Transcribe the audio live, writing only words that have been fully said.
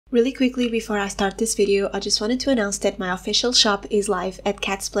Really quickly before I start this video, I just wanted to announce that my official shop is live at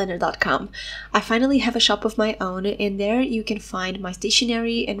catsplanner.com. I finally have a shop of my own, and there you can find my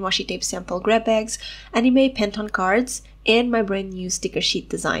stationery and washi tape sample grab bags, anime Pantone cards, and my brand new sticker sheet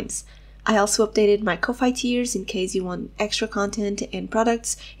designs. I also updated my Ko-Fi tiers in case you want extra content and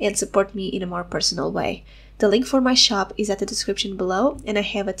products and support me in a more personal way. The link for my shop is at the description below, and I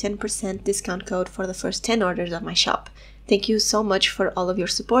have a 10% discount code for the first 10 orders on my shop. Thank you so much for all of your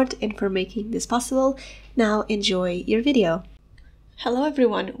support and for making this possible. Now enjoy your video. Hello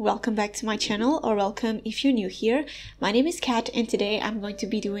everyone, welcome back to my channel, or welcome if you're new here. My name is Kat, and today I'm going to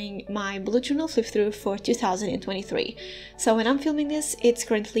be doing my bullet journal flip through for 2023. So when I'm filming this, it's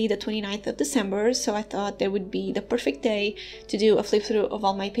currently the 29th of December, so I thought that would be the perfect day to do a flip through of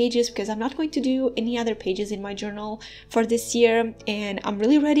all my pages, because I'm not going to do any other pages in my journal for this year, and I'm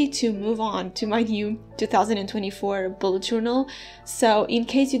really ready to move on to my new 2024 bullet journal. So in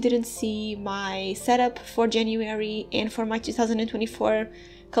case you didn't see my setup for January and for my 2024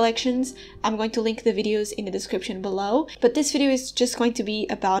 collections, I'm going to link the videos in the description below, but this video is just going to be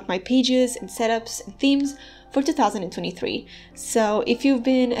about my pages and setups and themes for 2023. So if you've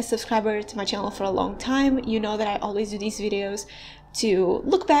been a subscriber to my channel for a long time, you know that I always do these videos to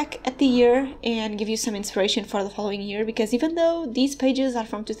look back at the year and give you some inspiration for the following year, because even though these pages are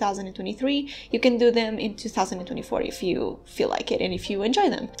from 2023, you can do them in 2024 if you feel like it and if you enjoy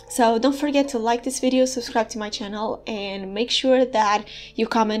them. So don't forget to like this video, subscribe to my channel, and make sure that you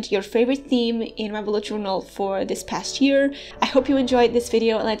comment your favorite theme in my bullet journal for this past year. I hope you enjoyed this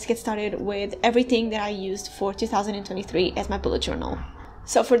video. Let's get started with everything that I used for 2023 as my bullet journal.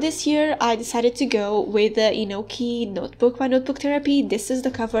 So for this year, I decided to go with the Inoki notebook by Notebook Therapy. This is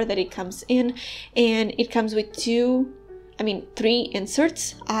the cover that it comes in, and it comes with three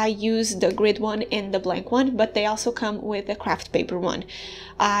inserts. I used the grid one and the blank one, but they also come with a craft paper one.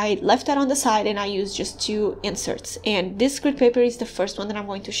 I left that on the side and I used just two inserts. And this grid paper is the first one that I'm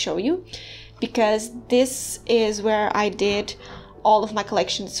going to show you, because this is where I did all of my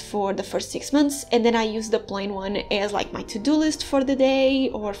collections for the first 6 months, and then I use the plain one as like my to-do list for the day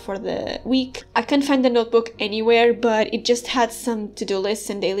or for the week. I couldn't find the notebook anywhere, but it just had some to-do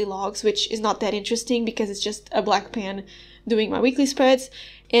lists and daily logs, which is not that interesting because it's just a black pen doing my weekly spreads.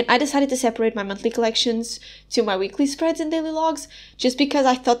 And I decided to separate my monthly collections to my weekly spreads and daily logs, just because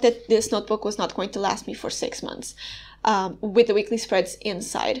I thought that this notebook was not going to last me for 6 months with the weekly spreads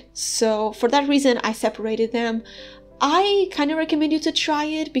inside. So for that reason, I separated them. I kind of recommend you to try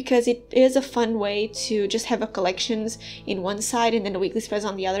it because it is a fun way to just have a collections in one side and then the weekly spreads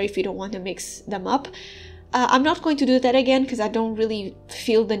on the other if you don't want to mix them up. I'm not going to do that again because I don't really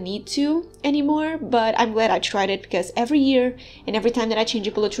feel the need to anymore, but I'm glad I tried it, because every year and every time that I change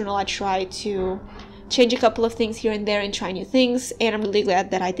a bullet journal, I try to change a couple of things here and there and try new things, and I'm really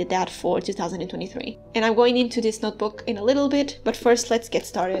glad that I did that for 2023. And I'm going into this notebook in a little bit, but first let's get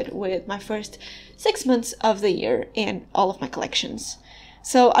started with my first 6 months of the year and all of my collections.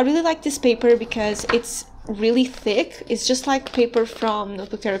 So I really like this paper because it's really thick. It's just like paper from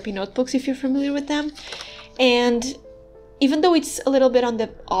Notebook Therapy notebooks, if you're familiar with them. And even though it's a little bit on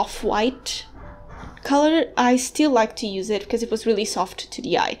the off-white color, I still like to use it because it was really soft to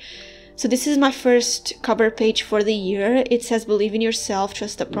the eye. So this is my first cover page for the year. It says, "Believe in yourself,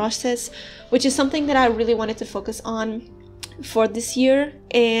 trust the process," which is something that I really wanted to focus on for this year.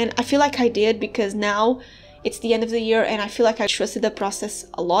 And I feel like I did, because now it's the end of the year and I feel like I trusted the process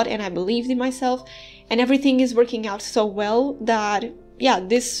a lot and I believed in myself, and everything is working out so well that, yeah,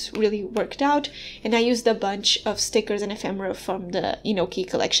 this really worked out. And I used a bunch of stickers and ephemera from the Inoki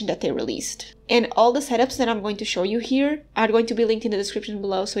collection that they released. And all the setups that I'm going to show you here are going to be linked in the description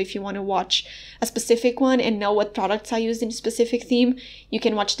below, so if you want to watch a specific one and know what products I used in a specific theme, you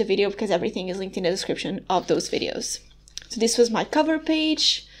can watch the video because everything is linked in the description of those videos. So this was my cover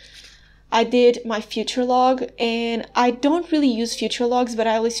page. I did my future log, and I don't really use future logs, but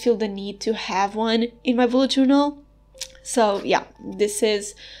I always feel the need to have one in my bullet journal. So yeah, this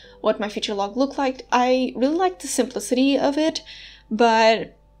is what my future log looked like. I really like the simplicity of it,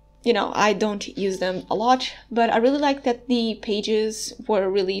 but you know, I don't use them a lot, but I really like that the pages were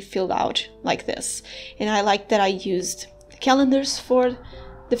really filled out like this. And I like that I used calendars for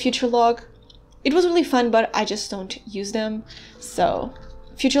the future log. It was really fun, but I just don't use them. So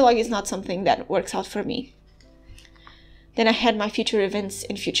future log is not something that works out for me. Then I had my future events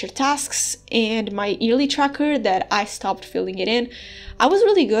and future tasks, and my yearly tracker that I stopped filling it in. I was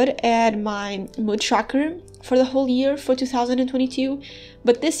really good at my mood tracker for the whole year for 2022,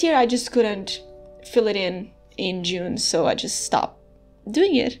 but this year I just couldn't fill it in June, so I just stopped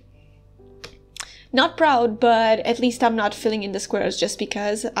doing it. Not proud, but at least I'm not filling in the squares just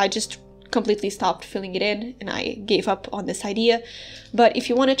because. I just completely stopped filling it in and I gave up on this idea. But if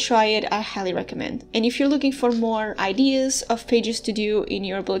you want to try it, I highly recommend. And if you're looking for more ideas of pages to do in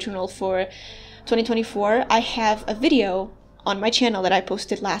your bullet journal for 2024, I have a video on my channel that I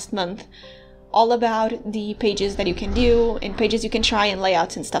posted last month all about the pages that you can do and pages you can try and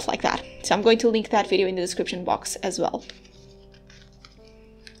layouts and stuff like that. So I'm going to link that video in the description box as well.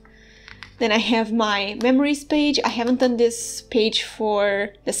 Then I have my memories page. I haven't done this page for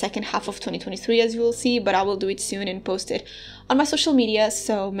the second half of 2023, as you will see, but I will do it soon and post it on my social media,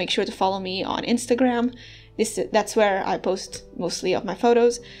 so make sure to follow me on Instagram. That's where I post mostly of my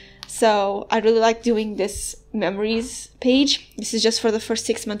photos. So I really like doing this memories page. This is just for the first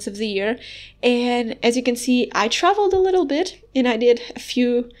 6 months of the year. And as you can see, I traveled a little bit and I did a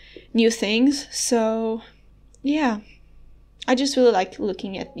few new things. So yeah. I just really like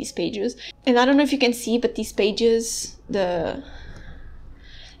looking at these pages. And I don't know if you can see, but these pages, the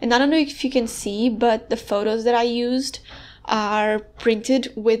photos that I used are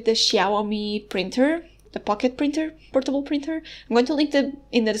printed with the Xiaomi printer, the pocket printer, portable printer. I'm going to link them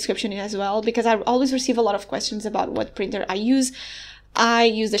in the description as well, because I always receive a lot of questions about what printer I use. I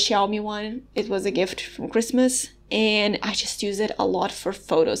use the Xiaomi one. It was a gift from Christmas, and I just use it a lot for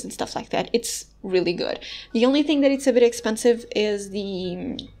photos and stuff like that. It's really good. The only thing that it's a bit expensive is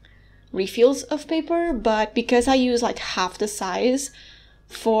the refills of paper, but because I use like half the size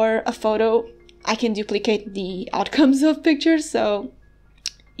for a photo, I can duplicate the outcomes of pictures, so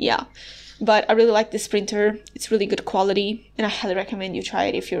yeah. But I really like this printer. It's really good quality, and I highly recommend you try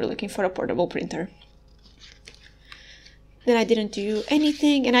it if you're looking for a portable printer. Then I didn't do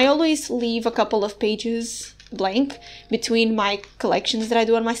anything, and I always leave a couple of pages blank between my collections that I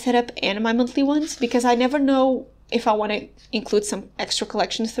do on my setup and my monthly ones, because I never know if I want to include some extra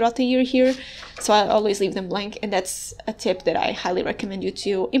collections throughout the year here, so I always leave them blank, and that's a tip that I highly recommend you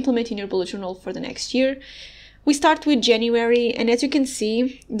to implement in your bullet journal for the next year. We start with January, and as you can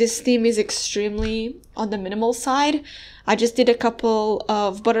see, this theme is extremely on the minimal side. I just did a couple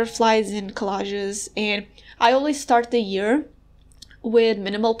of butterflies and collages, and I always start the year with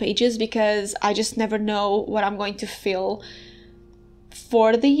minimal pages because I just never know what I'm going to fill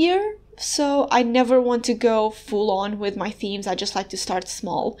for the year. So I never want to go full on with my themes. I just like to start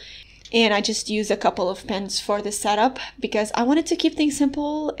small. And I just use a couple of pens for the setup because I wanted to keep things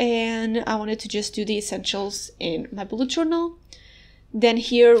simple and I wanted to just do the essentials in my bullet journal. Then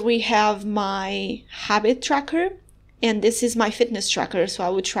here we have my habit tracker, and this is my fitness tracker. So I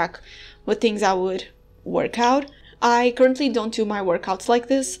would track what things I would work out. I currently don't do my workouts like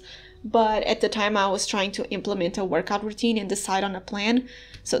this, but at the time I was trying to implement a workout routine and decide on a plan.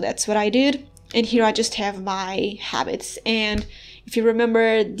 So that's what I did. And here I just have my habits. And if you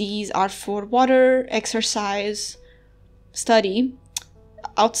remember, these are for water, exercise, study,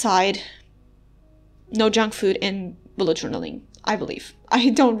 outside, no junk food, and bullet journaling, I believe. I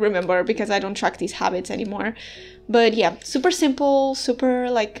don't remember because I don't track these habits anymore. But yeah, super simple, super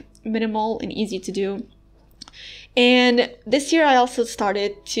like minimal and easy to do. And this year I also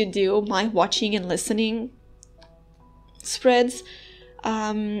started to do my watching and listening spreads.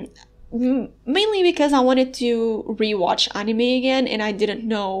 Mainly because I wanted to rewatch anime again, and I didn't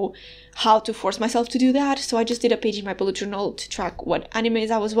know how to force myself to do that. So I just did a page in my bullet journal to track what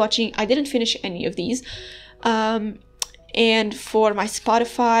animes I was watching. I didn't finish any of these. And for my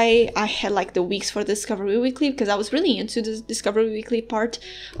Spotify, I had like the weeks for Discovery Weekly because I was really into the Discovery Weekly part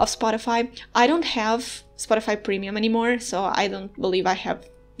of Spotify. I don't have Spotify Premium anymore, so I don't believe I have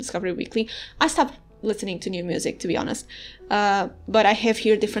Discovery Weekly. I stopped listening to new music, to be honest. But I have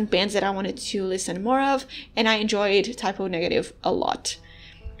here different bands that I wanted to listen more of, and I enjoyed Typo Negative a lot.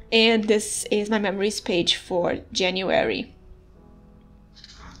 And this is my memories page for January.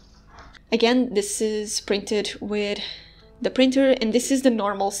 Again, this is printed with the printer, and this is the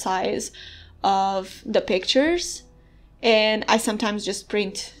normal size of the pictures. And I sometimes just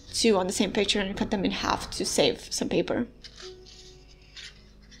print two on the same picture and cut them in half to save some paper.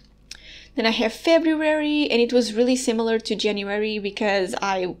 Then I have February, and it was really similar to January because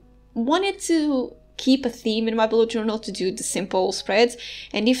I wanted to keep a theme in my bullet journal to do the simple spreads.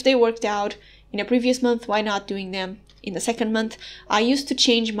 And if they worked out in a previous month, why not doing them in the second month? I used to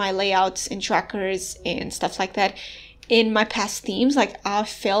change my layouts and trackers and stuff like that in my past themes. Like I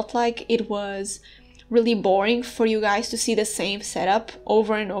felt like it was really boring for you guys to see the same setup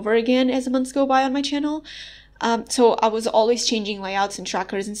over and over again as the months go by on my channel. So I was always changing layouts and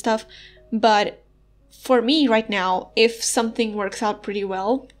trackers and stuff. But for me right now, if something works out pretty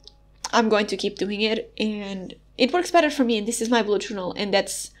well, I'm going to keep doing it, and it works better for me, and this is my bullet journal, and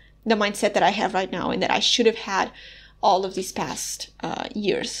that's the mindset that I have right now and that I should have had all of these past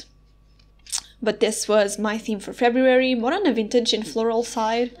years. But this was my theme for February, more on the vintage and floral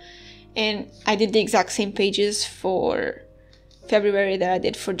side. And I did the exact same pages for February that I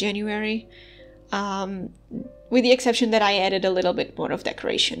did for January, with the exception that I added a little bit more of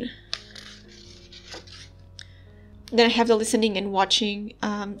decoration. Then I have the listening and watching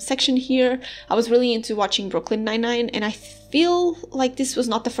section here. I was really into watching Brooklyn Nine-Nine, and I feel like this was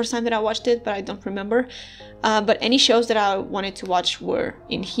not the first time that I watched it, but I don't remember. But any shows that I wanted to watch were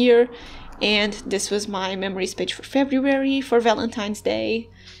in here. And this was my memories page for February, for Valentine's Day.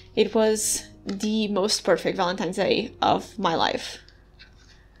 It was the most perfect Valentine's Day of my life.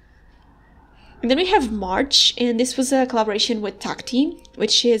 And then we have March, and this was a collaboration with Tacti,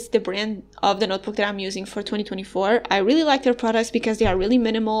 which is the brand of the notebook that I'm using for 2024. I really like their products because they are really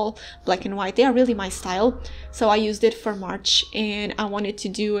minimal, black and white. They are really my style. So I used it for March, and I wanted to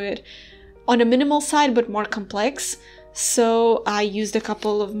do it on a minimal side, but more complex. So I used a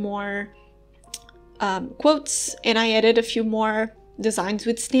couple of more quotes, and I added a few more designs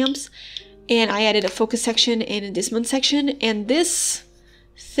with stamps, and I added a focus section and a this month section, and this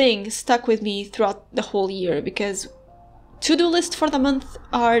thing stuck with me throughout the whole year because to-do lists for the month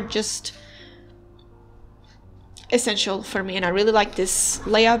are just essential for me, and I really like this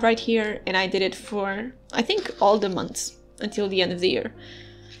layout right here, and I did it for I think all the months until the end of the year.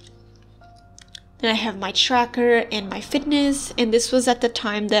 Then I have my tracker and my fitness, and this was at the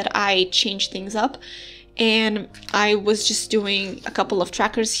time that I changed things up, and I was just doing a couple of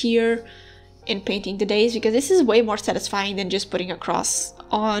trackers here and painting the days because this is way more satisfying than just putting a cross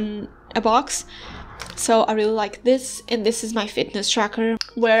on a box. So I really like this, and this is my fitness tracker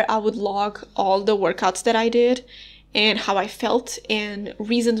where I would log all the workouts that I did and how I felt and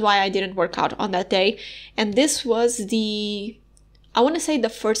reasons why I didn't work out on that day. And this was I want to say the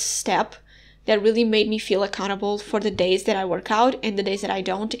first step that really made me feel accountable for the days that I work out and the days that I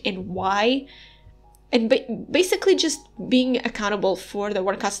don't, and why. And basically just being accountable for the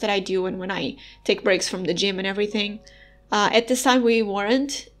workouts that I do and when I take breaks from the gym and everything. At this time, we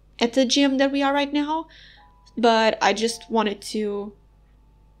weren't at the gym that we are right now, but I just wanted to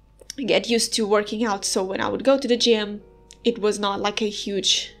get used to working out. So when I would go to the gym, it was not like a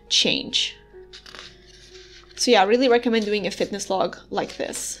huge change. So yeah, I really recommend doing a fitness log like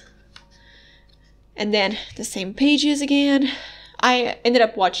this. And then the same pages again. I ended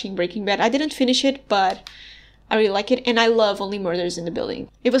up watching Breaking Bad. I didn't finish it, but I really like it, and I love Only Murders in the Building.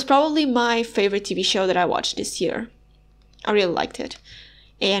 It was probably my favorite TV show that I watched this year. I really liked it.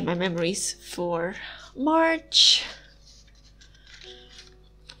 And my memories for March.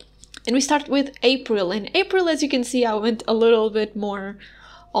 And we start with April. In April, as you can see, I went a little bit more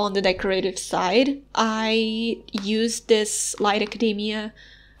on the decorative side. I used this Light Academia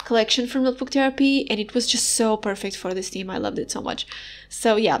collection from Notebook Therapy, and it was just so perfect for this theme. I loved it so much.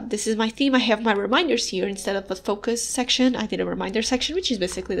 So yeah, this is my theme. I have my reminders here. Instead of a focus section, I did a reminder section, which is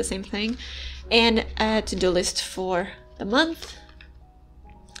basically the same thing, and a to-do list for the month.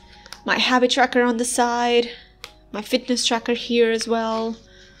 My habit tracker on the side, my fitness tracker here as well.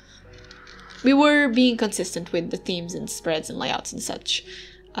 We were being consistent with the themes and spreads and layouts and such,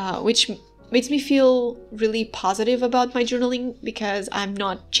 which makes me feel really positive about my journaling because I'm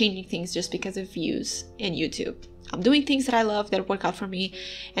not changing things just because of views and YouTube. I'm doing things that I love, that work out for me,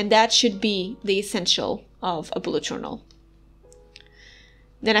 and that should be the essential of a bullet journal.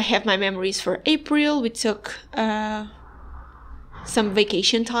 Then I have my memories for April. We took some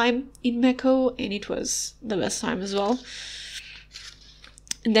vacation time in Mexico, and it was the best time as well.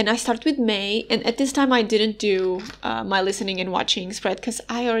 And then I start with May, and at this time I didn't do my listening and watching spread because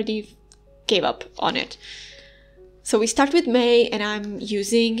I already gave up on it. So we start with May, and I'm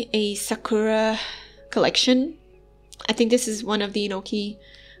using a Sakura collection. I think this is one of the Inoki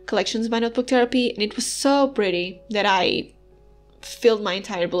collections by Notebook Therapy, and it was so pretty that I filled my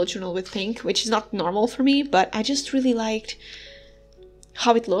entire bullet journal with pink, which is not normal for me, but I just really liked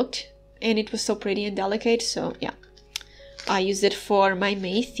how it looked, and it was so pretty and delicate. So yeah, I used it for my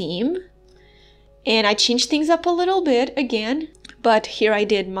May theme, and I changed things up a little bit again, but here I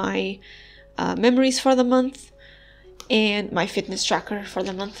did my memories for the month and my fitness tracker for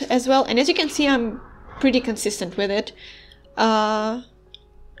the month as well. And as you can see, I'm pretty consistent with it. And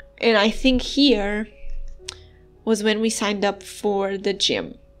I think here was when we signed up for the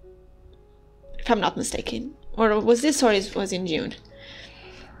gym, if I'm not mistaken. Or was this, or it was in June?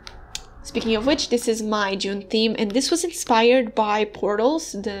 Speaking of which, this is my June theme, and this was inspired by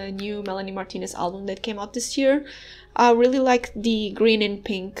Portals, the new Melanie Martinez album that came out this year. I really like the green and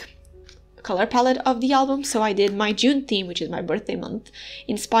pink color palette of the album. So I did my June theme, which is my birthday month,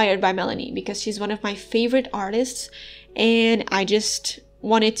 inspired by Melanie, because she's one of my favorite artists, and I just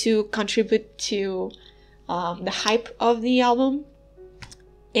wanted to contribute to the hype of the album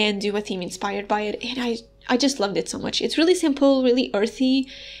and do a theme inspired by it. And I just loved it so much. It's really simple, really earthy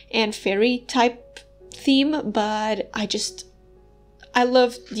and fairy type theme, but I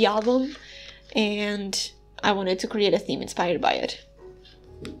loved the album and I wanted to create a theme inspired by it.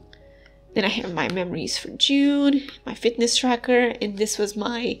 Then I have my memories for June, my fitness tracker, and this was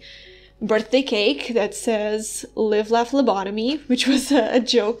my birthday cake that says "Live, Laugh, Lobotomy," which was a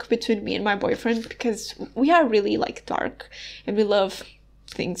joke between me and my boyfriend, because we are really like dark and we love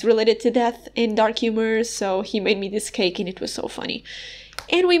things related to death and dark humor. So he made me this cake and it was so funny.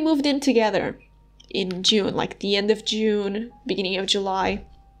 And we moved in together in June, like the end of June, beginning of July.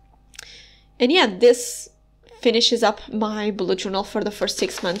 And yeah, this finishes up my bullet journal for the first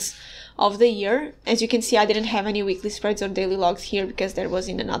 6 months of the year. As you can see, I didn't have any weekly spreads or daily logs here because there was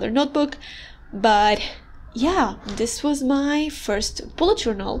in another notebook. But yeah, this was my first bullet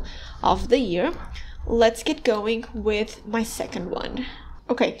journal of the year. Let's get going with my second one.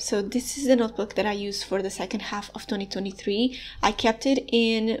 Okay, so this is the notebook that I used for the second half of 2023. I kept it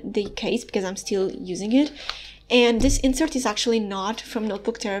in the case because I'm still using it. And this insert is actually not from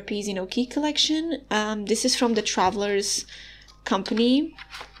Notebook Therapy's Inoki collection. This is from the Travelers company.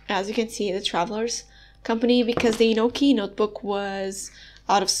 As you can see, the Travelers company, because the Inoki notebook was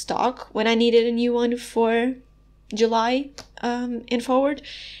out of stock when I needed a new one for July and forward.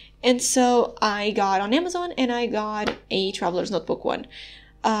 And so I got on Amazon and I got a Travelers notebook one.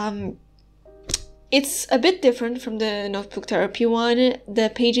 It's a bit different from the Notebook Therapy one.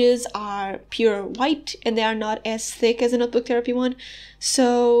 The pages are pure white and they are not as thick as the Notebook Therapy one.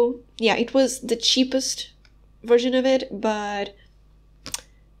 So yeah, it was the cheapest version of it, but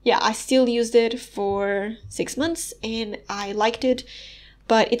yeah, I still used it for 6 months and I liked it,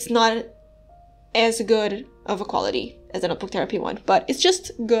 but it's not as good of a quality as the Notebook Therapy one, but it's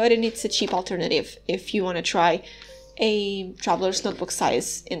just good and it's a cheap alternative if you want to try a Traveler's notebook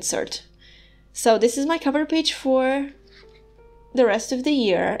size insert. So this is my cover page for the rest of the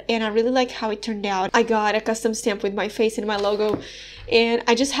year and I really like how it turned out. I got a custom stamp with my face and my logo and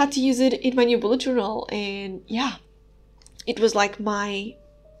I just had to use it in my new bullet journal, and yeah, it was like my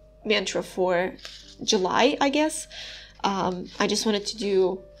mantra for July, I guess. I just wanted to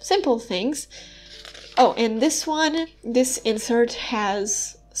do simple things. Oh, and this insert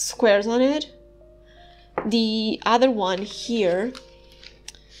has squares on it. The other one here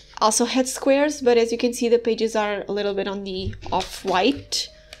also had squares, but as you can see, the pages are a little bit on the off-white.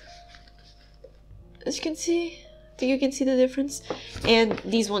 As you can see, I think you can see the difference. And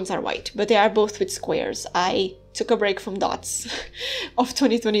these ones are white, but they are both with squares. I took a break from dots of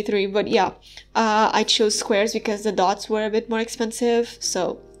 2023, but yeah, I chose squares because the dots were a bit more expensive,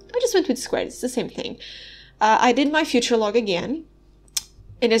 so I just went with squares. It's the same thing. I did my future log again,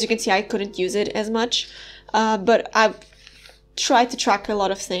 and as you can see, I couldn't use it as much, but I've tried to track a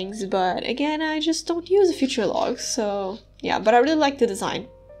lot of things, but again, I just don't use a future log, so yeah, but I really like the design.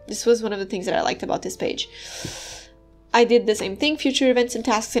 This was one of the things that I liked about this page. I did the same thing, future events and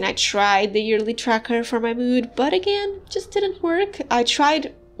tasks, and I tried the yearly tracker for my mood, but again, just didn't work. I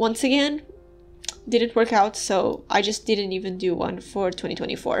tried once again, didn't work out, so I just didn't even do one for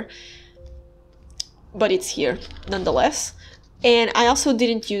 2024. But it's here nonetheless. And I also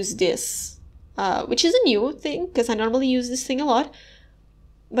didn't use this, which is a new thing, because I normally use this thing a lot,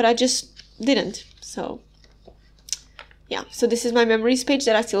 but I just didn't. So yeah, so this is my memories page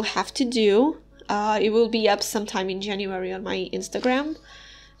that I still have to do. It will be up sometime in January on my Instagram,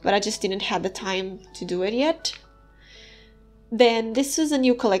 but I just didn't have the time to do it yet. Then this is a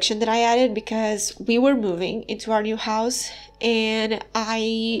new collection that I added because we were moving into our new house and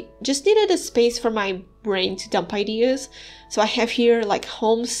I just needed a space for my brain to dump ideas. So I have here like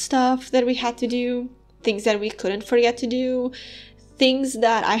home stuff that we had to do, things that we couldn't forget to do, things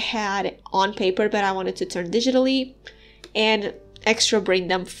that I had on paper but I wanted to turn digitally, and extra brain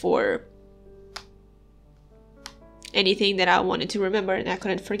dump for anything that I wanted to remember and I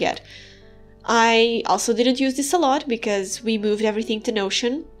couldn't forget. I also didn't use this a lot because we moved everything to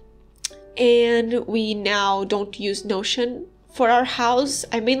Notion and we now don't use Notion for our house.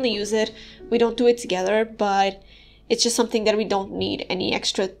 I mainly use it, we don't do it together, but it's just something that we don't need any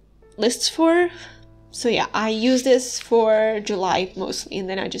extra lists for. So yeah, I use this for July mostly, and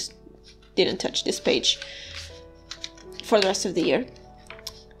then I just didn't touch this page for the rest of the year.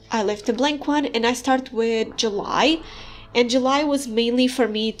 I left a blank one and I start with July, and July was mainly for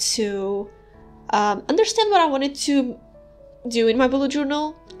me to understand what I wanted to do in my bullet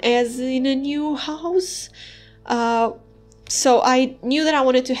journal as in a new house. So I knew that I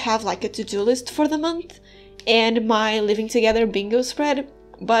wanted to have like a to-do list for the month and my living together bingo spread,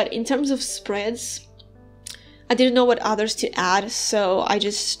 but in terms of spreads, I didn't know what others to add, so I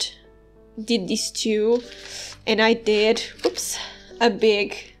just did these two, and I did, a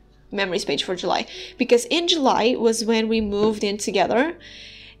big memories page for July, because in July was when we moved in together,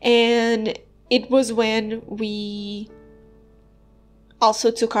 and it was when we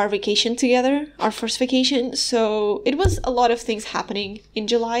also took our vacation together, our first vacation, so it was a lot of things happening in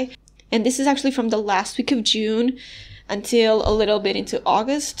July. And this is actually from the last week of June until a little bit into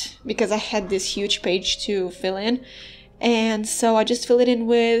August, because I had this huge page to fill in. And so I just filled it in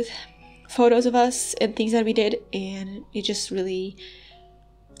with photos of us and things that we did, and it's just really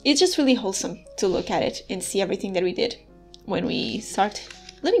wholesome to look at it and see everything that we did when we start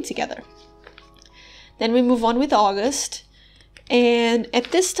living together. Then we move on with August. And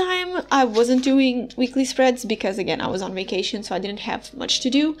at this time, I wasn't doing weekly spreads because, again, I was on vacation, so I didn't have much to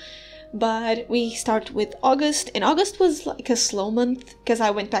do. But we start with August, and August was like a slow month because I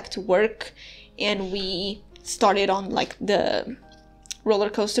went back to work and we started on like the roller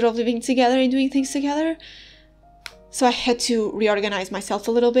coaster of living together and doing things together. So I had to reorganize myself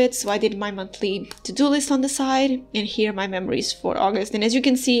a little bit. So I did my monthly to-do list on the side, and here are my memories for August. And as you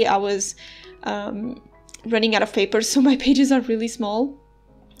can see, I was running out of paper, so my pages are really small.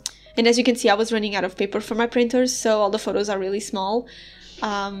 And as you can see, I was running out of paper for my printers, so all the photos are really small.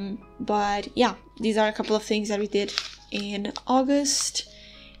 But yeah, these are a couple of things that we did in August.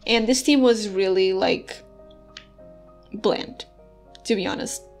 And this theme was really like bland, to be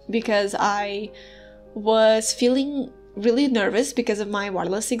honest, because I was feeling really nervous because of my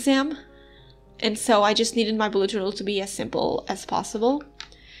wireless exam. And so I just needed my bullet journal to be as simple as possible.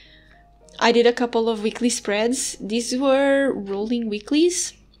 I did a couple of weekly spreads. These were rolling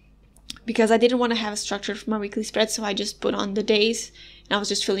weeklies because I didn't want to have a structure for my weekly spread, so I just put on the days and I was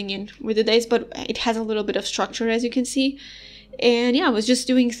just filling in with the days, but it has a little bit of structure, as you can see. And yeah, I was just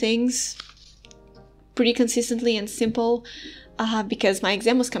doing things pretty consistently and simple because my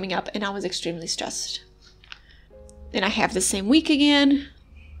exam was coming up and I was extremely stressed. And I have the same week again,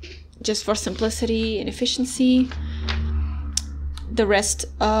 just for simplicity and efficiency. The rest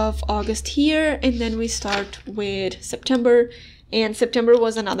of August here, and then we start with September. And September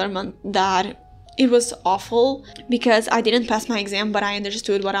was another month that it was awful because I didn't pass my exam, but I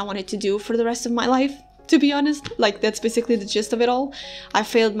understood what I wanted to do for the rest of my life, to be honest. Like, that's basically the gist of it all. I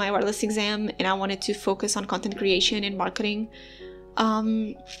failed my wireless exam and I wanted to focus on content creation and marketing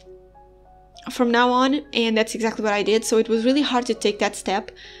from now on, and that's exactly what I did. So it was really hard to take that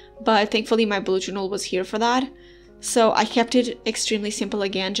step, but thankfully my bullet journal was here for that. So I kept it extremely simple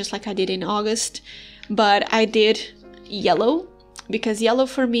again, just like I did in August, but I did yellow because yellow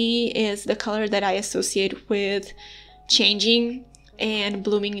for me is the color that I associate with changing and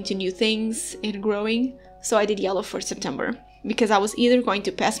blooming into new things and growing. So I did yellow for September because I was either going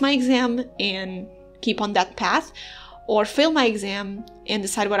to pass my exam and keep on that path or fail my exam and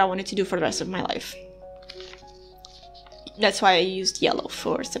decide what I wanted to do for the rest of my life. That's why I used yellow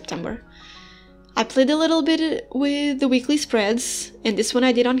for September. I played a little bit with the weekly spreads, and this one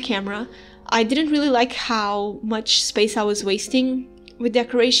I did on camera. I didn't really like how much space I was wasting with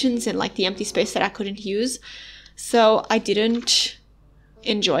decorations and like the empty space that I couldn't use. So I didn't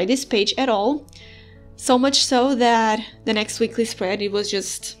enjoy this page at all. So much so that the next weekly spread, it was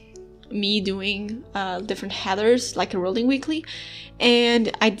just me doing different headers, like a rolling weekly.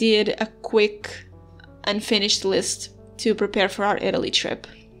 And I did a quick unfinished list to prepare for our Italy trip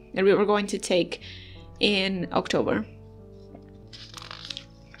that we were going to take in October.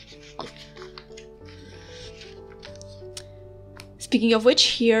 Speaking of which,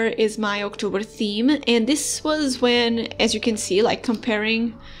 here is my October theme, and this was when, as you can see, like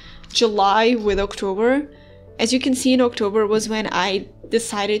comparing July with October, as you can see in October was when I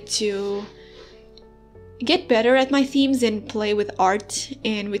decided to get better at my themes and play with art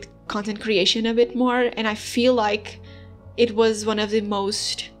and with content creation a bit more, and I feel like it was one of the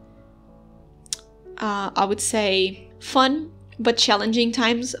most I would say fun but challenging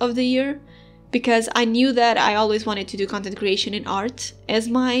times of the year, because I knew that I always wanted to do content creation and art as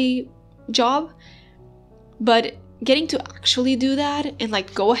my job, but getting to actually do that and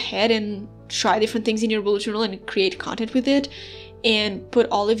like go ahead and try different things in your bullet journal and create content with it and put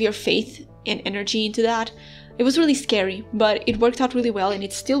all of your faith and energy into that, it was really scary, but it worked out really well and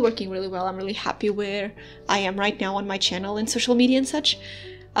it's still working really well. I'm really happy where I am right now on my channel and social media and such.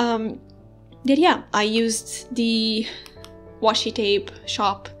 Yeah, I used the washi tape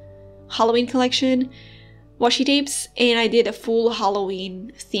shop Halloween collection, washi tapes, and I did a full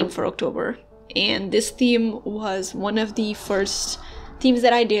Halloween theme for October. And this theme was one of the first themes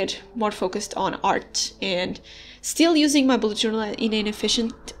that I did, more focused on art and still using my bullet journal in an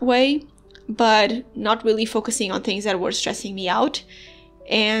efficient way, but not really focusing on things that were stressing me out,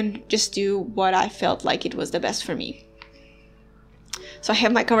 and just do what I felt like it was the best for me. So I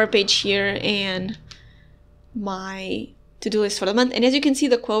have my cover page here and my to-do list for the month. And as you can see,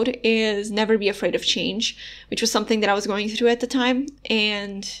 the quote is never be afraid of change, which was something that I was going through at the time.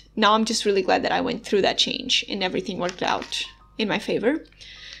 And now I'm just really glad that I went through that change and everything worked out in my favor.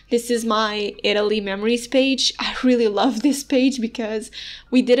 This is my Italy memories page. I really love this page because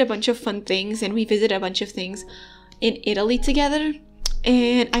we did a bunch of fun things and we visited a bunch of things in Italy together.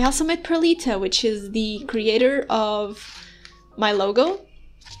 And I also met Perlita, which is the creator of my logo.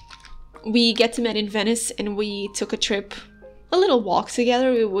 We get to meet in Venice and we took a trip, a little walk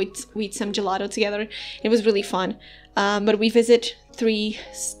together. We ate some gelato together. It was really fun. But we visit 3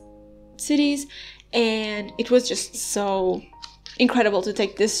 cities and it was just so incredible to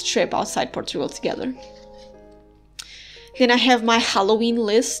take this trip outside Portugal together. Then I have my Halloween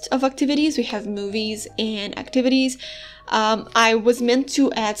list of activities. We have movies and activities. I was meant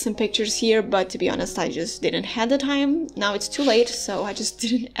to add some pictures here, but to be honest, I just didn't have the time. Now it's too late, so I just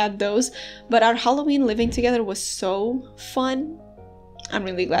didn't add those. But our Halloween living together was so fun. I'm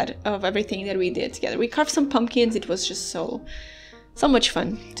really glad of everything that we did together. We carved some pumpkins. It was just so much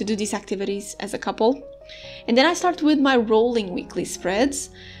fun to do these activities as a couple. And then I started with my rolling weekly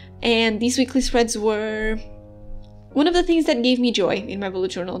spreads. And these weekly spreads were one of the things that gave me joy in my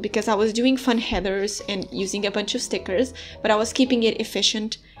bullet journal, because I was doing fun headers and using a bunch of stickers, but I was keeping it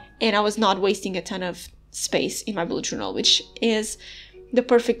efficient and I was not wasting a ton of space in my bullet journal, which is the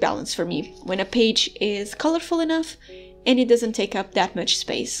perfect balance for me when a page is colorful enough and it doesn't take up that much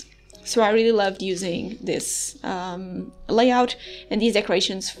space. So I really loved using this layout and these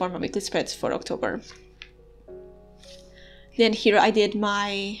decorations for my weekly spreads for October. Then here I did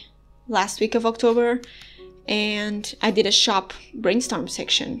my last week of October, and I did a shop brainstorm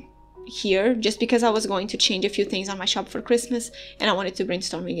section here just because I was going to change a few things on my shop for Christmas and I wanted to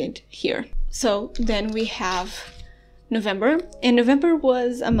brainstorm it here. So then we have November, and November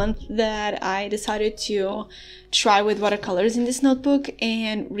was a month that I decided to try with watercolors in this notebook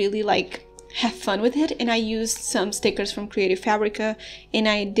and really have fun with it. And I used some stickers from Creative Fabrica and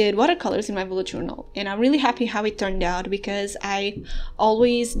I did watercolors in my bullet journal, and I'm really happy how it turned out because I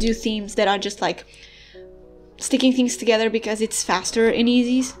always do themes that are just sticking things together because it's faster and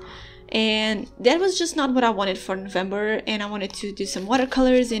easy, and that was just not what I wanted for November, and I wanted to do some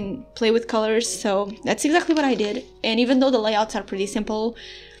watercolors and play with colors, so that's exactly what I did. And even though the layouts are pretty simple,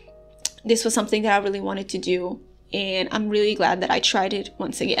 this was something that I really wanted to do, and I'm really glad that I tried it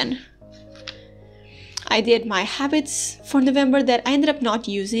once again. I did my habits for November that I ended up not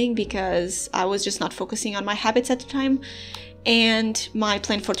using because I was just not focusing on my habits at the time, and my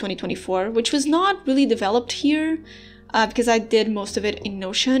plan for 2024, which was not really developed here because I did most of it in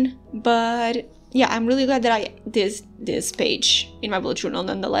Notion. But yeah, I'm really glad that I did this page in my bullet journal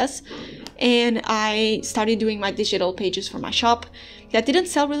nonetheless. And I started doing my digital pages for my shop. That didn't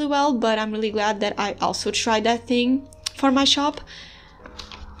sell really well, but I'm really glad that I also tried that thing for my shop.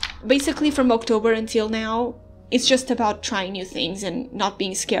 Basically from October until now, it's just about trying new things and not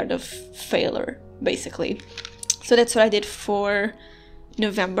being scared of failure, basically. So that's what I did for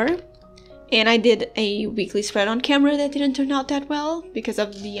November. And I did a weekly spread on camera that didn't turn out that well because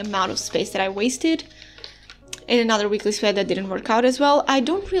of the amount of space that I wasted. And another weekly spread that didn't work out as well. I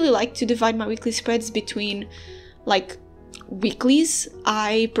don't really like to divide my weekly spreads between weeklies.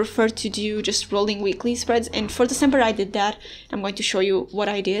 I prefer to do just rolling weekly spreads. And for December I did that. I'm going to show you what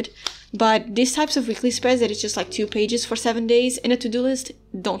I did. But these types of weekly spreads that is just 2 pages for 7 days in a to-do list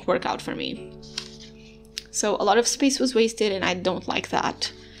don't work out for me. So a lot of space was wasted and I don't like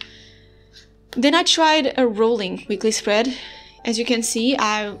that. Then I tried a rolling weekly spread. As you can see,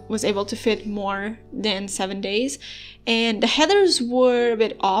 I was able to fit more than 7 days. And the headers were a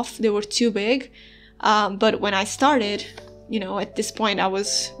bit off. They were too big. But when I started, at this point I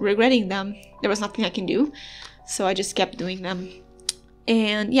was regretting them. There was nothing I can do. So I just kept doing them.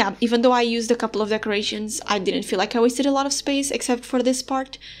 And yeah, even though I used a couple of decorations, I didn't feel like I wasted a lot of space except for this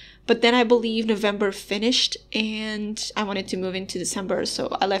part. But then I believe November finished and I wanted to move into December, so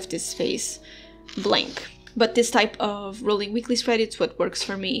I left this space blank. But this type of rolling weekly spread, it's what works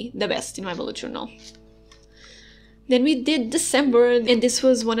for me the best in my bullet journal. Then we did December, and this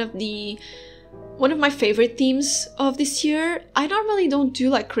was one of my favorite themes of this year. I normally don't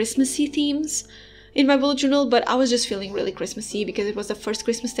do Christmassy themes in my bullet journal, but I was just feeling really Christmassy because it was the first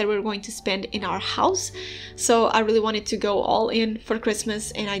Christmas that we were going to spend in our house. So I really wanted to go all in for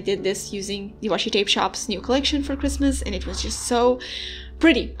Christmas, and I did this using the Washi Tape Shop's new collection for Christmas, and it was just so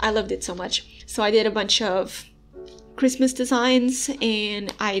pretty. I loved it so much. So I did a bunch of Christmas designs,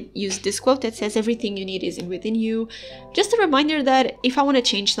 and I used this quote that says, "Everything you need is within you." Just a reminder that if I want to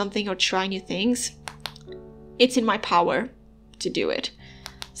change something or try new things, it's in my power to do it.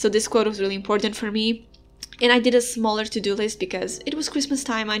 So this quote was really important for me. And I did a smaller to-do list because it was Christmas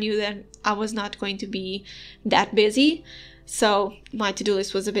time. I knew that I was not going to be that busy. So my to-do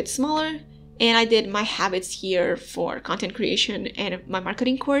list was a bit smaller. And I did my habits here for content creation and my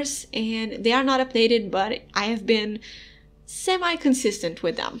marketing course. And they are not updated, but I have been semi-consistent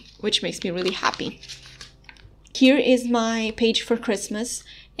with them, which makes me really happy. Here is my page for Christmas.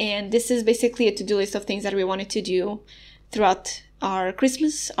 And this is basically a to-do list of things that we wanted to do throughout our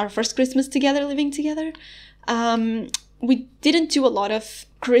first Christmas together, living together. We didn't do a lot of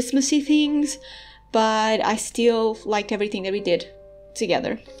Christmassy things, but I still liked everything that we did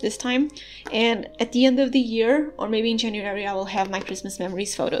together this time. And at the end of the year, or maybe in January, I will have my Christmas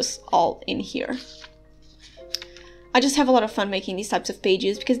memories photos all in here. I just have a lot of fun making these types of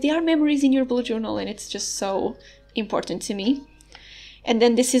pages because they are memories in your bullet journal, and it's just so important to me. And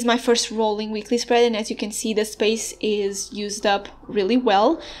then this is my first rolling weekly spread, and as you can see, the space is used up really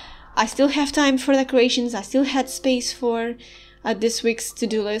well. I still have time for decorations. I still had space for this week's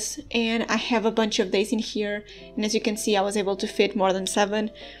to-do list, and I have a bunch of days in here, and as you can see, I was able to fit more than 7.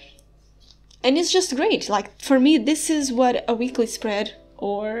 And it's just great. Like, for me, this is what a weekly spread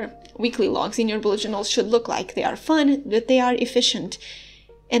or weekly logs in your bullet journal should look like. They are fun, but they are efficient.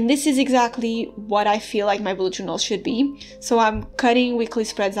 And this is exactly what I feel like my bullet journal should be. So I'm cutting weekly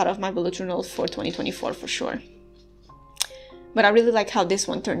spreads out of my bullet journal for 2024 for sure. But I really like how this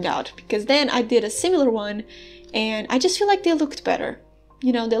one turned out, because then I did a similar one and I just feel like they looked better.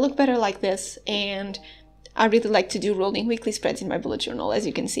 You know, they look better like this, and I really like to do rolling weekly spreads in my bullet journal, as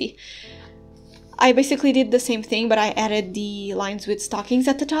you can see. I basically did the same thing, but I added the lines with stockings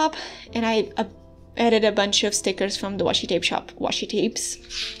at the top, and I added a bunch of stickers from the Washi Tape Shop, Washi Tapes.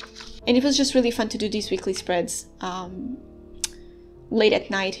 And it was just really fun to do these weekly spreads late at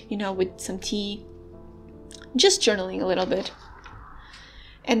night, you know, with some tea, just journaling a little bit.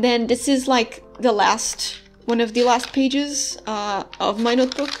 And then this is like one of the last pages of my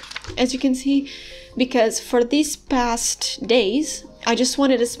notebook, as you can see, because for these past days, I just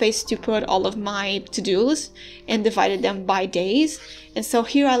wanted a space to put all of my to-dos and divided them by days. And so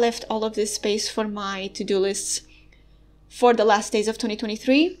here I left all of this space for my to-do lists for the last days of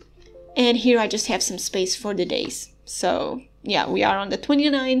 2023. And here I just have some space for the days. So yeah, we are on the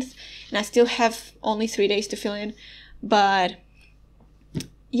 29th and I still have only 3 days to fill in. But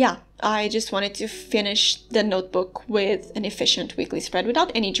yeah, I just wanted to finish the notebook with an efficient weekly spread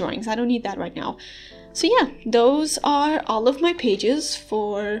without any drawings. I don't need that right now. So yeah, those are all of my pages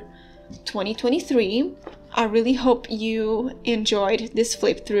for 2023. I really hope you enjoyed this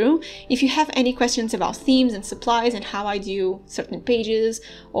flip through. If you have any questions about themes and supplies and how I do certain pages,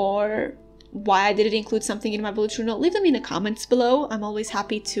 or why I didn't include something in my bullet journal, leave them in the comments below. I'm always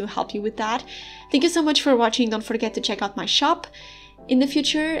happy to help you with that. Thank you so much for watching. Don't forget to check out my shop in the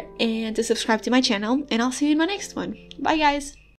future and to subscribe to my channel, and I'll see you in my next one. Bye guys!